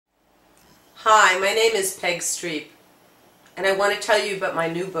Hi, my name is Peg Streep, and I want to tell you about my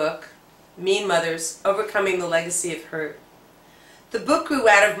new book, Mean Mothers, Overcoming the Legacy of Hurt. The book grew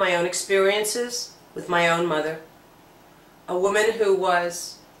out of my own experiences with my own mother, a woman who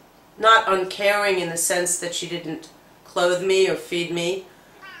was not uncaring in the sense that she didn't clothe me or feed me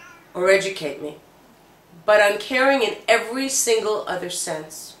or educate me, but uncaring in every single other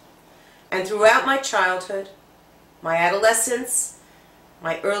sense. And throughout my childhood, my adolescence,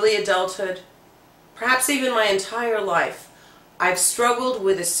 my early adulthood, perhaps even my entire life, I've struggled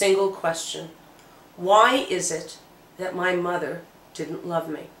with a single question. Why is it that my mother didn't love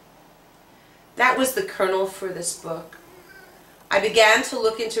me? That was the kernel for this book. I began to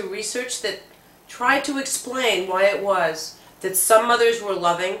look into research that tried to explain why it was that some mothers were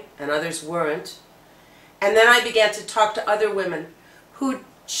loving and others weren't. And then I began to talk to other women who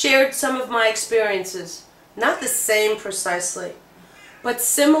shared some of my experiences, not the same precisely, but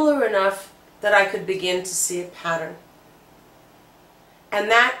similar enough that I could begin to see a pattern. And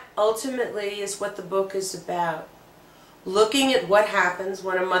that ultimately is what the book is about. Looking at what happens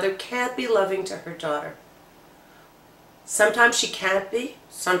when a mother can't be loving to her daughter. Sometimes she can't be,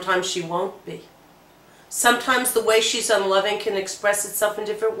 sometimes she won't be. Sometimes the way she's unloving can express itself in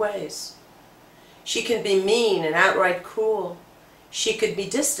different ways. She can be mean and outright cruel. She could be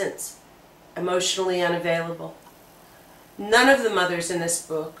distant, emotionally unavailable. None of the mothers in this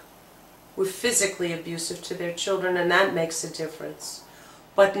book were physically abusive to their children, and that makes a difference.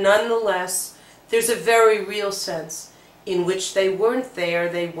 But nonetheless, there's a very real sense in which they weren't there,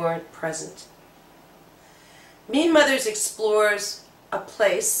 they weren't present. Mean Mothers explores a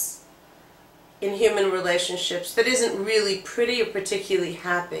place in human relationships that isn't really pretty or particularly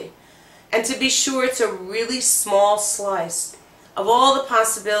happy. And to be sure, it's a really small slice of all the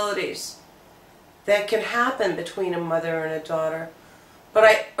possibilities that can happen between a mother and a daughter. But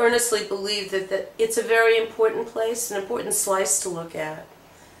I earnestly believe that it's a very important place, an important slice to look at,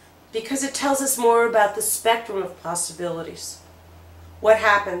 because it tells us more about the spectrum of possibilities. What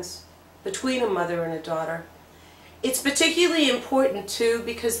happens between a mother and a daughter. It's particularly important, too,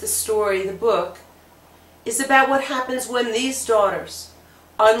 because the story, the book, is about what happens when these daughters,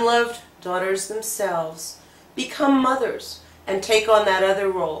 unloved daughters themselves, become mothers and take on that other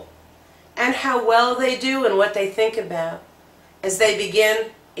role, and how well they do and what they think about as they begin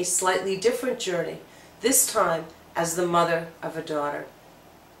a slightly different journey, this time as the mother of a daughter.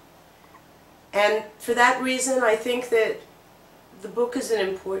 And for that reason, I think that the book is an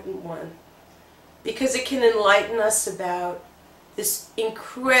important one, because it can enlighten us about this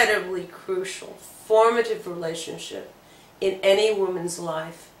incredibly crucial, formative relationship in any woman's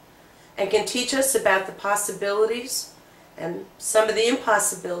life, and can teach us about the possibilities and some of the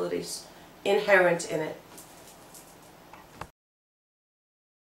impossibilities inherent in it.